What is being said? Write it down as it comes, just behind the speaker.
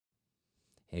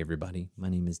Hey everybody, my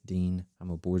name is Dean. I'm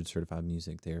a board certified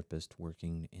music therapist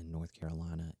working in North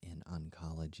Carolina in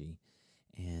oncology.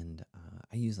 And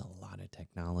I use a lot of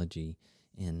technology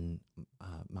in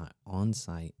my on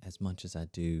site as much as I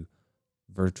do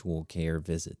virtual care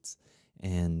visits.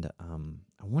 And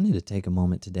I wanted to take a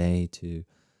moment today to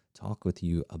talk with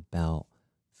you about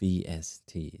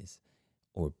VSTs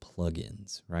or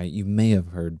plugins, right? You may have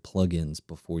heard plugins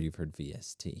before you've heard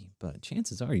VST, but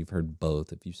chances are you've heard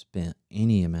both if you spent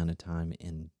any amount of time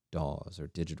in DAWs or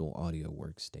digital audio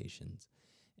workstations.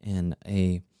 And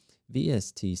a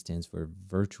VST stands for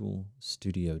Virtual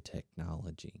Studio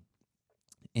Technology,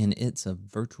 and it's a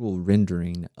virtual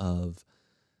rendering of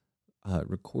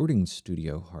recording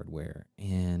studio hardware.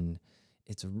 And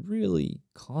it's a really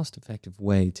cost-effective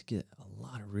way to get a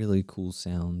lot of really cool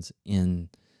sounds in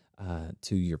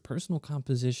to your personal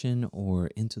composition or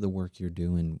into the work you're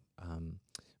doing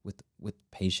with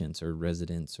patients or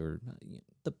residents or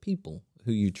the people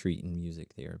who you treat in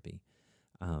music therapy.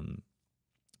 Um,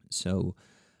 so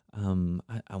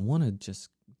I want to just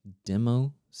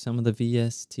demo some of the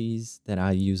VSTs that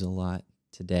I use a lot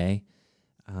today.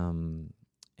 And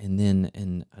then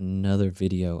in another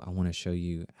video, I want to show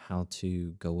you how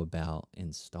to go about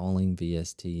installing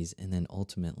VSTs and then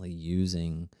ultimately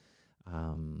using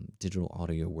digital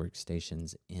audio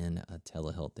workstations in a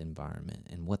telehealth environment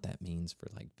and what that means for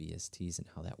like VSTs and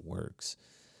how that works.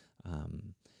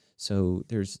 So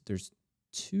there's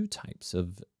two types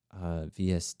of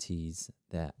VSTs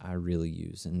that I really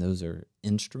use, and those are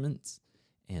instruments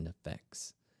and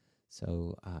effects.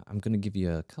 So I'm going to give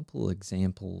you a couple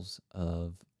examples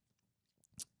of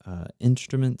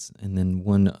instruments and then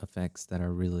one effects that I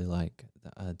really like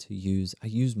to use. I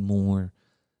use more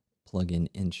plug-in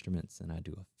instruments than I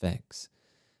do effects,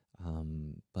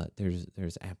 but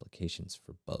there's applications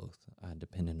for both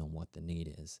depending on what the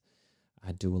need is.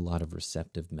 I do a lot of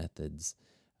receptive methods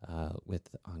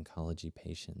with oncology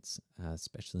patients,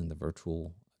 especially in the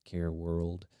virtual care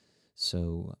world.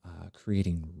 So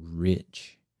creating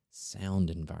rich sound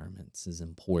environments is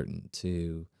important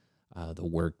to the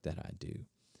work that I do.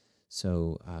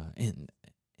 So and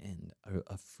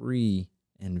a free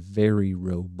and very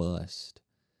robust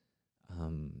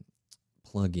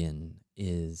plugin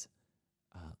is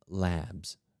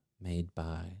Labs, made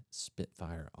by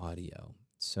Spitfire Audio.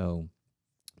 So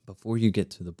before you get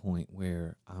to the point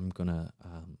where I'm gonna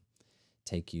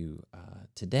take you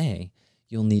today,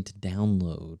 you'll need to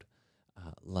download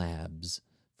Labs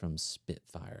from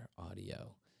Spitfire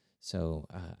Audio. So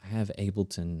I have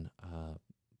Ableton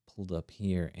pulled up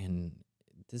here, and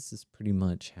this is pretty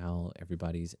much how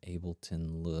everybody's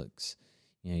Ableton looks.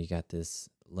 You know, you got this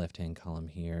left-hand column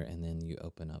here, and then you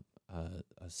open up a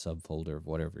subfolder of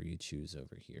whatever you choose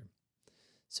over here.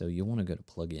 So you'll want to go to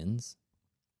plugins,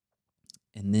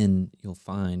 and then you'll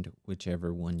find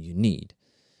whichever one you need.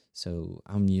 So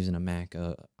I'm using a Mac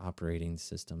operating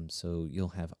system, so you'll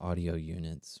have audio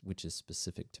units, which is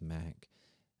specific to Mac,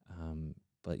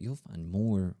 but you'll find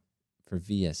more for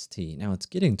VST. Now it's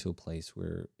getting to a place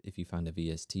where if you find a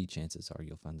VST, chances are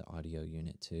you'll find the audio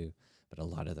unit too, but a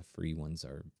lot of the free ones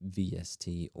are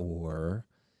VST or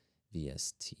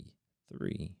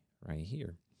VST3 right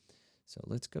here. So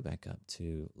let's go back up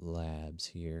to Labs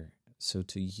here. So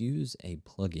to use a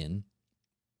plugin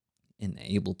in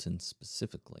Ableton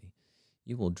specifically,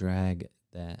 you will drag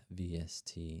that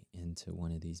VST into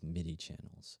one of these MIDI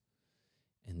channels.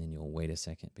 And then you'll wait a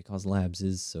second. Because Labs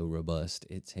is so robust,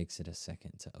 it takes it a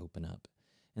second to open up.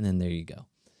 And then there you go.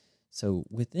 So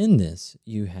within this,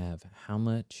 you have how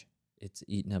much it's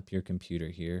eating up your computer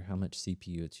here, how much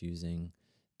CPU it's using,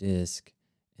 disk,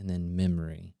 and then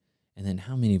memory. And then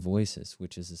how many voices,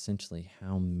 which is essentially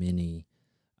how many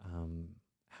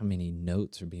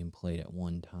notes are being played at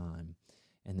one time.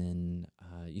 And then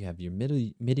you have your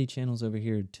MIDI channels over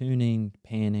here, tuning,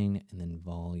 panning, and then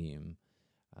volume.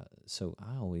 So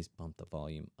I always bump the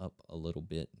volume up a little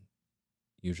bit,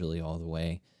 usually all the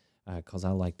way, because I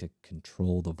like to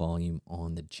control the volume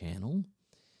on the channel.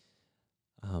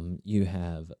 You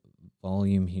have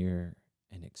volume here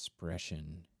and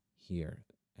expression here.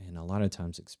 And a lot of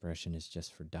times expression is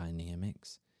just for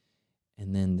dynamics.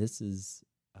 And then this is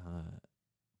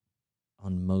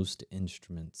on most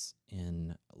instruments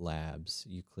in Labs.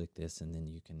 You click this and then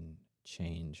you can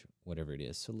change whatever it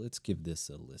is. So let's give this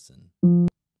a listen.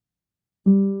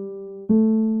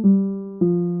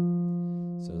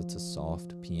 So it's a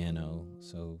soft piano.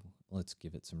 So let's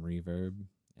give it some reverb.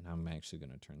 And I'm actually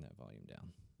going to turn that volume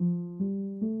down.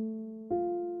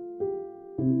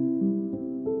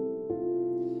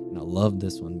 And I love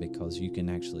this one because you can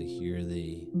actually hear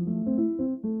the...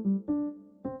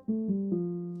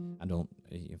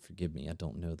 forgive me, I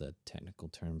don't know the technical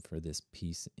term for this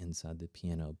piece inside the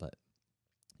piano, but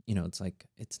you know,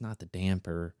 it's not the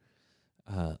damper,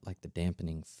 like the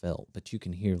dampening felt, but you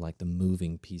can hear like the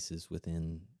moving pieces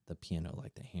within the piano,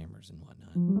 like the hammers and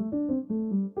whatnot.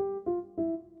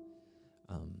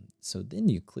 So then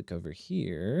you click over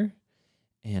here,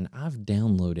 and I've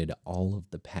downloaded all of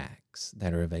the packs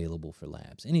that are available for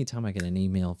labs. Anytime I get an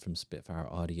email from Spitfire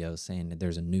Audio saying that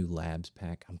there's a new labs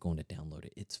pack, I'm going to download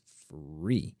it. It's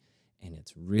free, and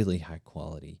it's really high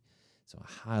quality. So I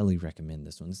highly recommend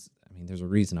this one. I mean, there's a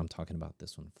reason I'm talking about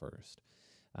this one first.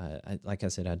 Like I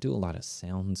said, I do a lot of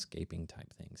soundscaping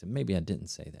type things, and maybe I didn't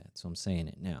say that, so I'm saying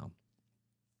it now.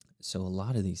 So a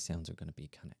lot of these sounds are going to be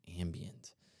kind of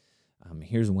ambient.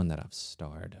 Here's one that I've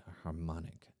starred, a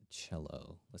harmonic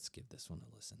cello. Let's give this one a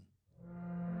listen.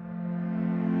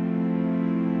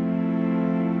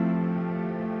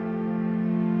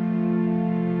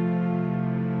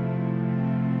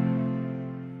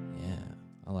 Yeah,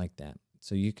 I like that.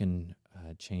 So you can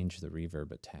change the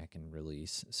reverb, attack, and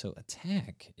release. So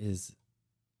attack is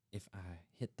if I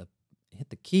hit the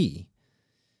key,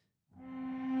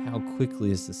 how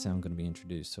quickly is the sound going to be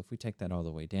introduced? So if we take that all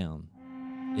the way down,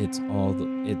 it's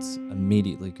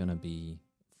immediately going to be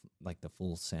like the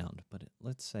full sound. But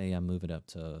let's say I move it up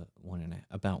to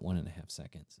about 1.5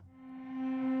 seconds.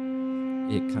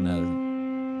 It kind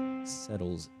of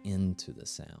settles into the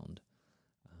sound.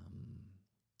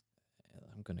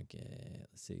 I'm going to get,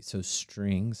 let's see. So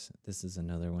strings, this is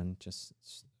another one. Just,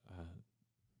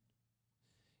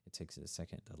 it takes a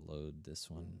second to load this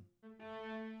one.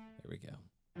 There we go.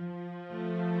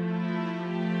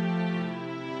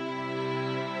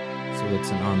 So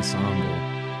it's an ensemble.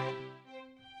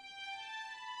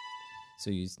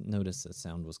 So you notice the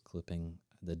sound was clipping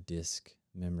the disk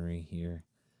memory here.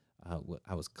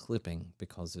 I was clipping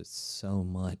because there's so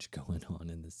much going on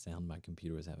in the sound. My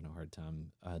computer was having a hard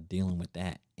time dealing with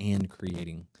that and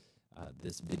creating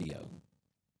this video.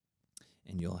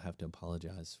 And you'll have to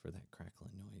apologize for that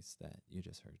crackling noise that you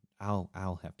just heard.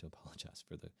 I'll have to apologize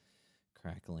for the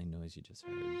crackling noise you just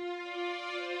heard.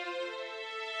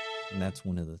 And that's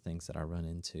one of the things that I run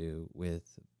into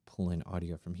with pulling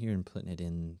audio from here and putting it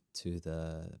into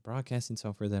the broadcasting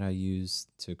software that I use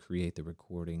to create the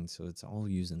recording. So it's all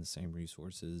using the same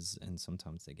resources, and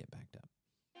sometimes they get backed up.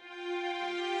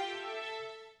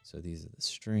 So these are the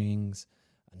strings.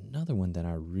 Another one that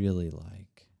I really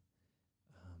like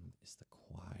is the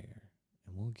choir.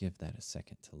 And we'll give that a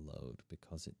second to load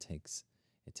because it takes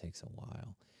a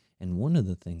while. And one of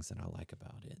the things that I like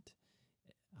about it,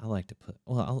 I like to put,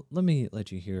 let me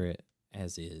let you hear it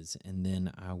as is, and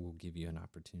then I will give you an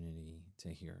opportunity to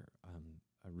hear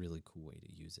a really cool way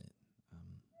to use it.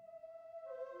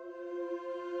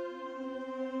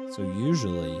 So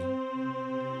usually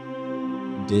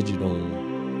digital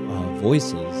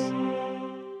voices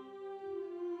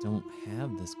don't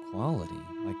have this quality.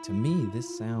 Like, to me,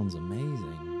 this sounds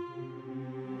amazing.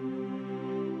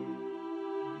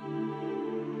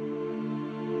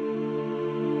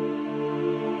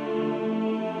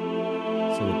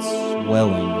 So it's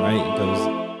swelling, right? It goes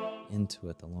into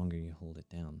it the longer you hold it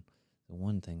down. The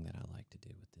one thing that I like to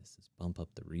do with this is bump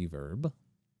up the reverb.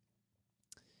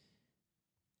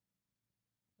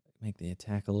 Make the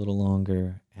attack a little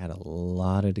longer. Add a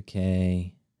lot of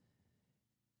decay.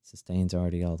 Sustain's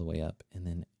already all the way up. And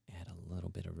then add a little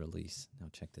bit of release. Now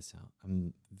check this out.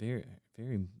 I'm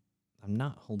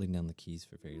not holding down the keys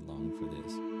for very long for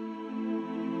this.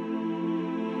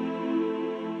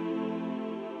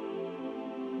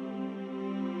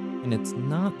 And it's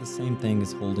not the same thing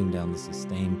as holding down the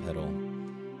sustain pedal.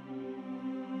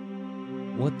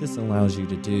 What this allows you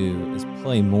to do is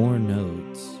play more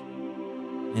notes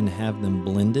and have them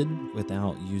blended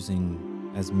without using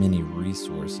as many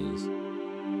resources.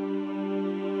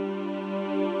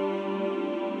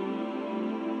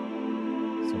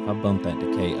 So if I bump that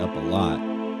decay up a lot,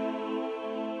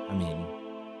 I mean,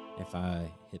 if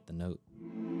I hit the note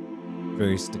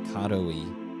very staccato-y,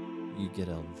 you get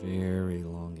a very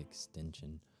long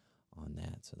extension on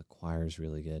that. So the choir is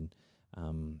really good.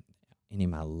 Any of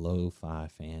my lo-fi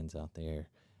fans out there,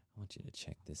 I want you to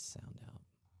check this sound out.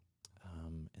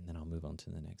 And then I'll move on to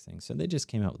the next thing. So they just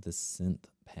came out with the synth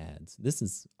pads. This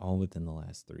is all within the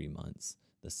last 3 months.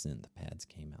 The synth pads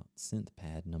came out. Synth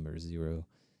pad number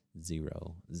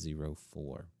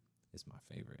 0004 is my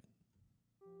favorite.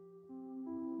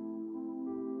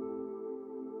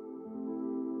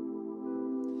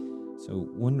 So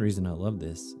one reason I love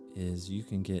this is you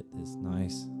can get this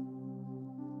nice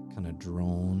kind of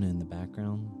drone in the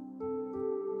background,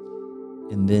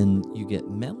 and then you get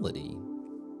melody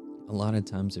a lot of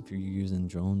times if you're using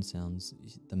drone sounds,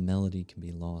 the melody can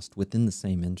be lost within the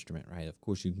same instrument, right? Of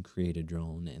course, you can create a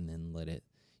drone and then let it,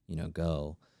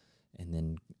 go, and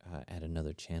then add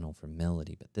another channel for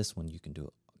melody. But this one, you can do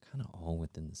it kind of all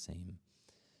within the same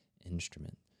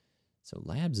instrument. So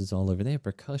labs is all over there.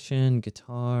 Percussion,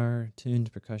 guitar,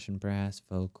 tuned percussion, brass,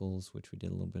 vocals, which we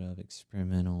did a little bit of,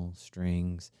 experimental,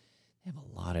 strings. They have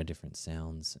a lot of different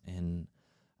sounds, and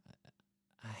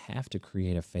I have to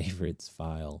create a favorites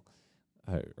file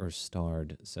or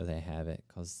starred so they have it,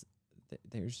 because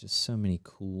there's just so many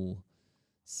cool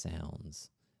sounds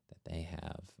that they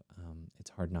have. It's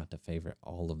hard not to favorite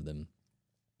all of them.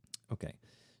 Okay,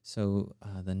 so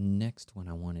the next one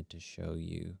I wanted to show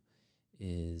you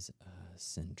is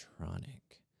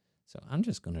Centronic. So I'm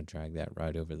just going to drag that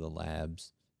right over the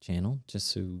labs channel just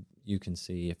so you can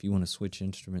see. If you want to switch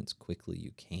instruments quickly,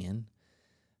 you can.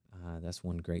 That's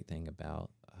one great thing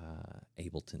about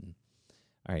Ableton.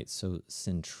 All right, so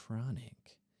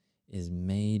Centronic is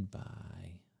made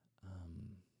by,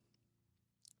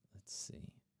 let's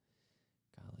see,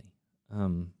 golly.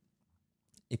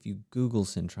 If you Google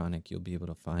Centronic, you'll be able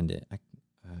to find it.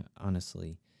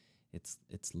 Honestly, it's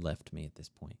left me at this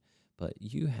point. But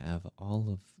you have all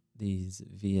of these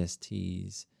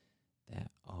VSTs that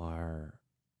are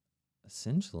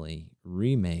essentially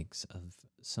remakes of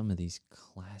some of these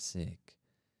classic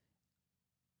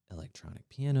electronic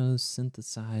pianos,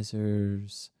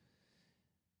 synthesizers,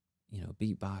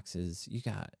 beatboxes. You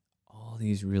got all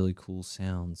these really cool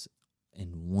sounds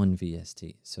in one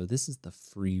VST. So this is the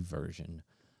free version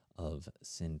of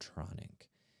Centronic,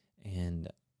 and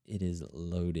it is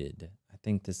loaded. I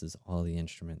think this is all the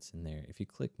instruments in there. If you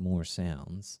click more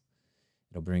sounds,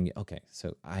 it'll bring you. Okay,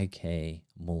 so IK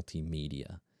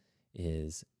Multimedia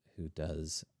is who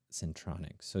does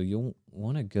Centronic. So you'll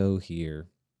want to go here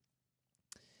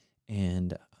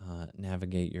and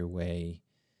navigate your way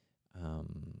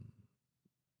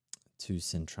to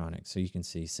Centronic. So you can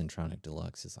see Centronic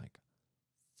Deluxe is like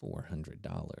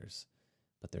 $400,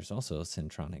 but there's also a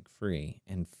Centronic Free.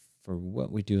 And for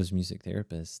what we do as music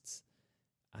therapists,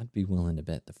 I'd be willing to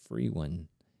bet the free one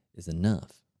is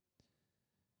enough.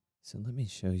 So let me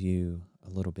show you a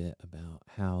little bit about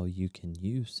how you can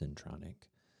use Centronic.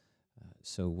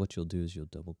 So what you'll do is you'll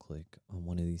double click on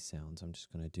one of these sounds. I'm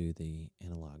just going to do the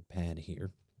analog pad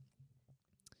here.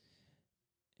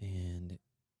 And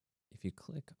if you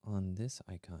click on this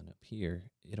icon up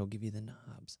here, it'll give you the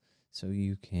knobs so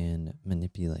you can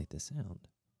manipulate the sound.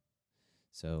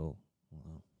 So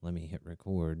let me hit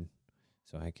record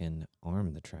so I can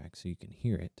arm the track so you can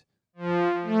hear it.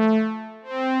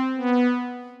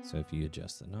 So if you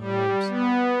adjust the knobs,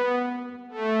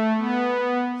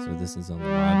 so this is on the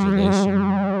modulation.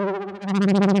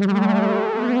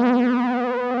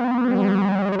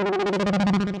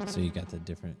 So you got the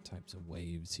different types of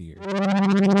waves here. I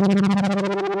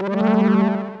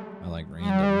like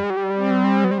random.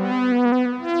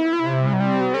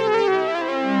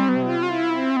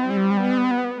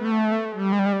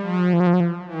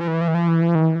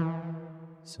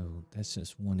 So that's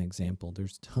just one example.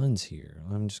 There's tons here.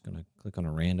 I'm just going to click on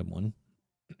a random one.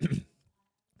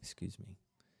 Excuse me.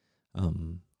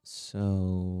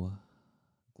 So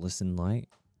Glisten Light.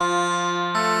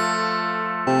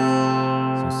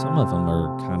 So some of them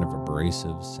are kind of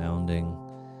abrasive sounding,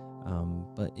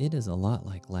 but it is a lot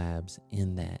like Labs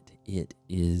in that it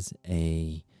is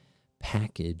a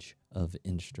package of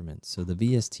instruments. So the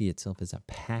VST itself is a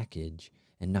package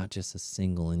and not just a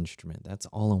single instrument. That's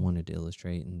all I wanted to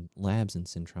illustrate. And Labs and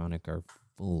Centronic are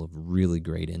full of really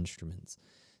great instruments.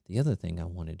 The other thing I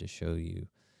wanted to show you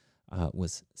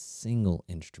was single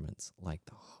instruments like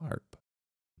the harp.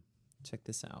 Check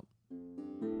this out.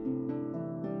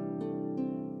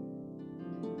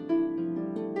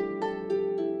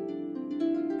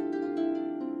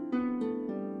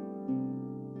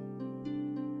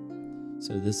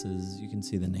 So this is, you can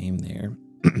see the name there.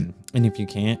 And if you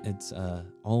can't, it's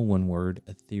all one word,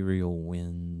 Ethereal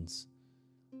Winds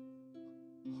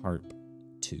Harp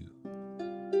 2.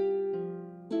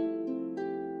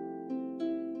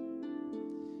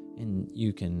 And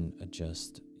you can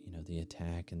adjust, the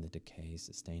attack and the decay,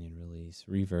 sustain and release,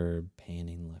 reverb,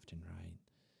 panning left and right,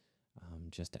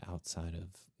 just outside of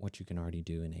what you can already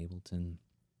do in Ableton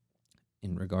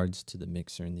in regards to the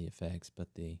mixer and the effects,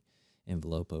 but the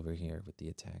envelope over here with the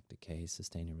attack, decay,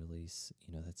 sustain and release,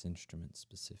 that's instrument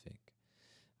specific.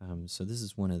 So this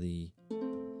is one of the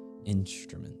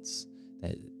instruments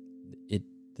that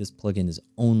this plugin is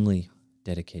only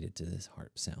dedicated to this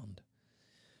harp sound.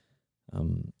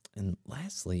 And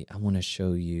lastly, I want to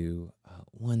show you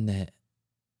one that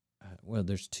well,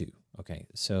 there's two. Okay,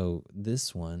 so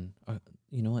this one,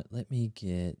 you know what? Let me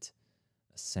get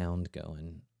a sound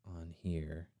going on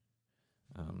here.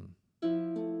 Um,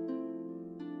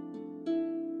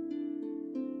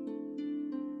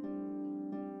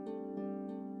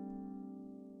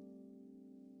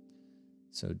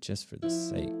 so just for the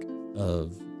sake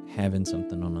of having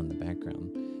something on the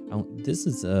background, this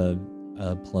is a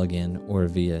plugin or a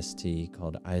VST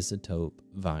called Isotope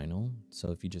Vinyl.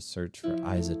 So if you just search for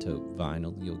Isotope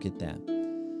Vinyl, you'll get that.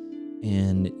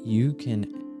 And you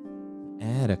can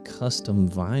add a custom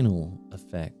vinyl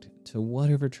effect to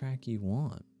whatever track you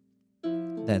want.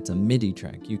 That's a MIDI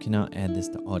track. You cannot add this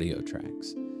to audio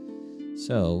tracks.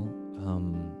 So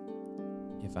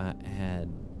if I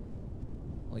add,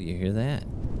 well, you hear that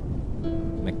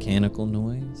mechanical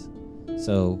noise.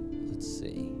 So let's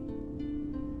see.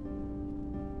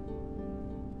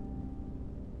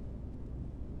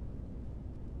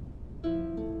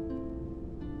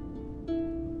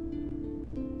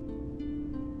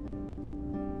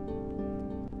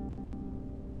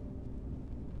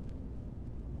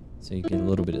 So you get a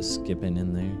little bit of skipping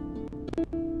in there.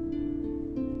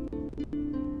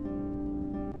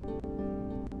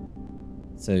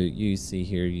 So you see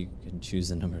here, you can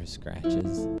choose a number of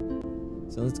scratches.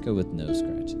 So let's go with no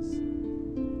scratches.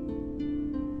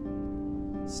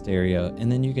 Stereo,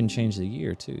 and then you can change the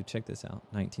year too. Check this out,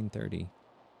 1930.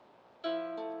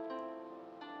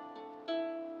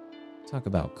 Talk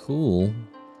about cool.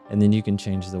 And then you can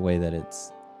change the way that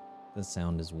the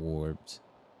sound is warped.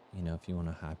 You know, if you want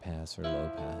a high pass or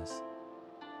low pass.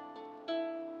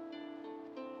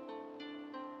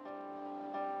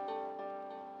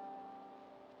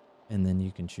 And then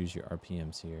you can choose your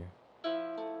RPMs here.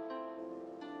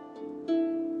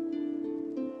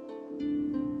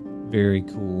 Very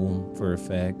cool for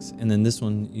effects. And then this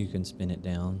one, you can spin it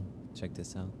down. Check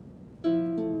this out.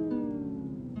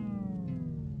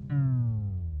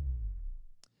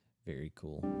 Very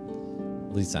cool.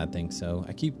 At least I think so.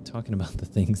 I keep talking about the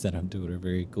things that I'm doing are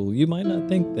very cool. You might not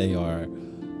think they are.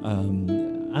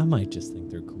 I might just think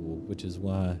they're cool, which is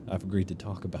why I've agreed to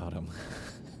talk about them.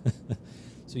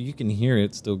 So you can hear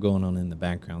it still going on in the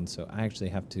background. So I actually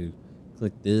have to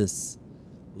click this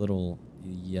little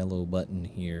yellow button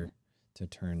here to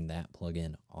turn that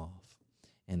plugin off.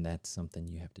 And that's something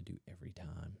you have to do every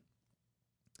time.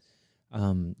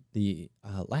 The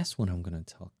last one I'm going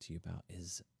to talk to you about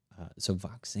is, so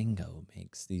Voxingo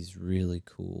makes these really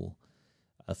cool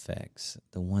effects.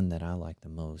 The one that I like the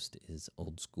most is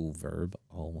Old School Verb,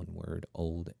 all one word,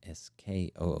 old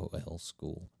SKOOL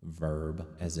school verb,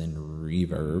 as in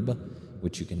reverb,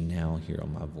 which you can now hear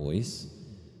on my voice.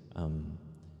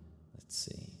 Let's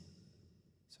see.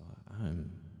 So I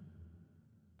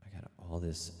got all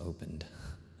this opened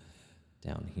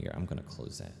down here. I'm going to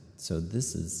close that. So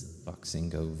this is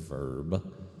Voxingo Verb,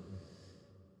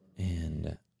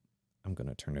 and I'm going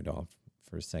to turn it off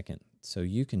for a second. So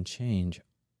you can change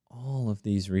all of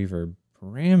these reverb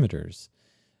parameters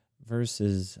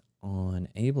versus on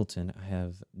Ableton, I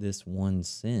have this one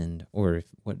send, or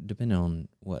depending on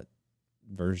what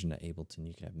version of Ableton,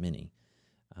 you can have many.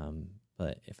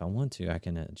 But if I want to, I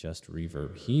can adjust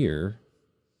reverb here.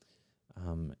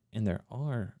 And there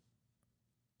are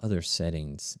other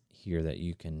settings here that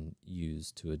you can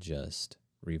use to adjust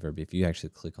reverb. If you actually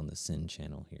click on the send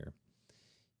channel here,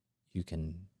 you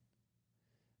can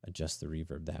adjust the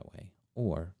reverb that way.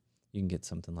 Or you can get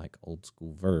something like Old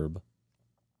School Verb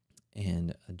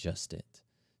and adjust it.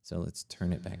 So let's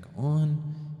turn it back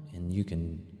on, and you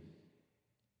can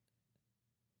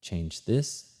change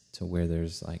this to where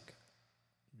there's like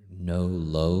no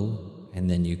low, and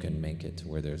then you can make it to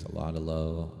where there's a lot of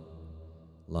low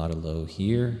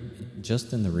here,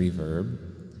 just in the reverb,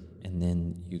 and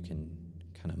then you can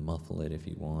kind of muffle it if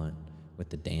you want with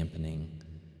the dampening.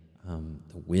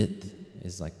 The width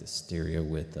is like the stereo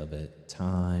width of it.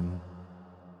 Time.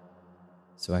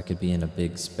 So I could be in a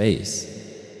big space,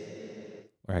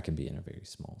 or I could be in a very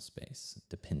small space,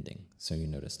 depending. So you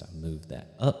noticed I moved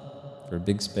that up for a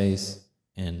big space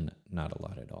and not a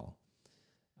lot at all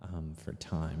for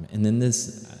time. And then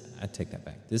this, I take that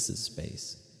back. This is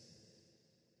space.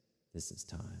 This is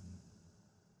time.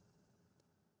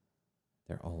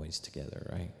 They're always together,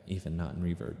 right? Even not in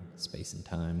reverb, space and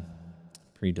time,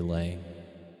 pre-delay.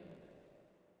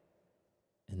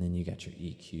 And then you got your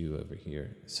EQ over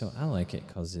here. So I like it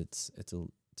because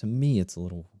to me, it's a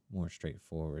little more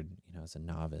straightforward. You know, as a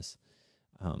novice,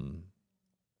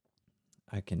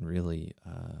 I can really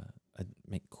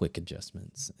make quick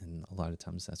adjustments, and a lot of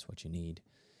times that's what you need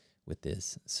with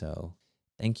this. So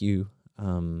thank you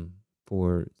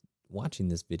for watching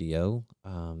this video,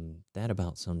 that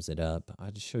about sums it up. I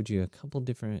just showed you a couple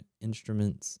different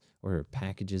instruments or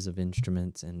packages of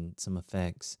instruments and some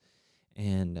effects.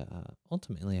 And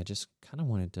ultimately, I just kind of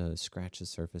wanted to scratch the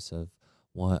surface of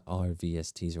what are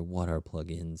VSTs or what are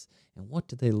plugins and what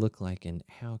do they look like and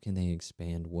how can they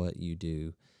expand what you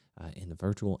do in the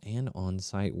virtual and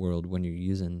on-site world when you're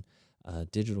using a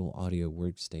digital audio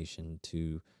workstation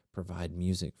to provide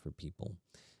music for people.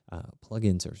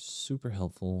 Plugins are super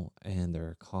helpful and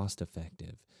they're cost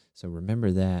effective. So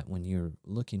remember that when you're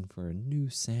looking for a new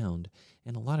sound,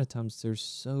 and a lot of times they're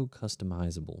so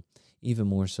customizable, even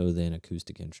more so than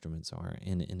acoustic instruments are.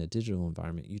 And in a digital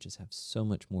environment, you just have so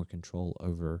much more control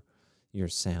over your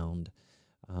sound.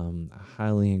 I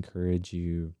highly encourage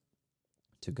you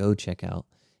to go check out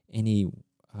any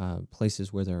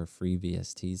places where there are free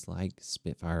VSTs like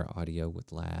Spitfire Audio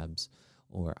with Labs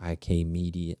or IK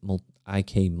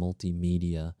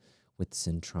Multimedia with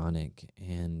Centronic.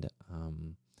 And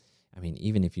I mean,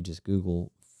 even if you just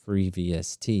Google free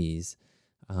VSTs,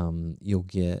 you'll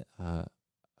get a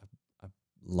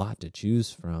lot to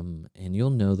choose from, and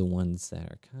you'll know the ones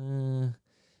that are kind of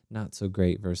not so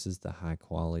great versus the high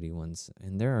quality ones.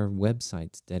 And there are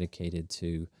websites dedicated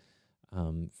to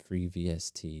free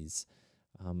VSTs.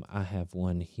 I have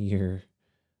one here.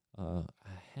 I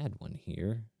had one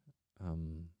here.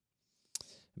 Um,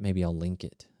 Maybe I'll link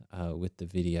it with the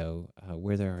video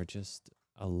where there are just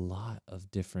a lot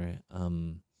of different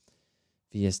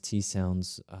VST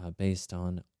sounds based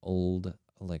on old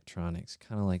electronics,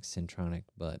 kind of like Centronic,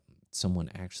 but someone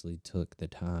actually took the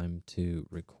time to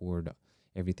record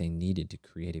everything needed to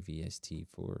create a VST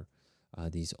for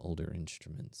these older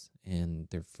instruments, and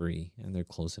they're free and they're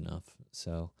close enough.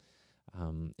 So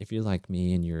if you're like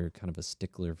me and you're kind of a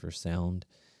stickler for sound,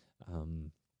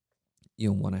 um,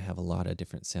 you'll want to have a lot of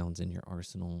different sounds in your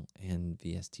arsenal, and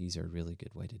VSTs are a really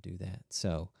good way to do that.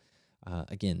 So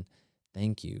again,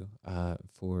 thank you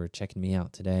for checking me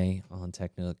out today on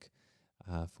TechNook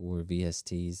for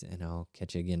VSTs, and I'll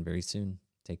catch you again very soon.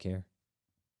 Take care.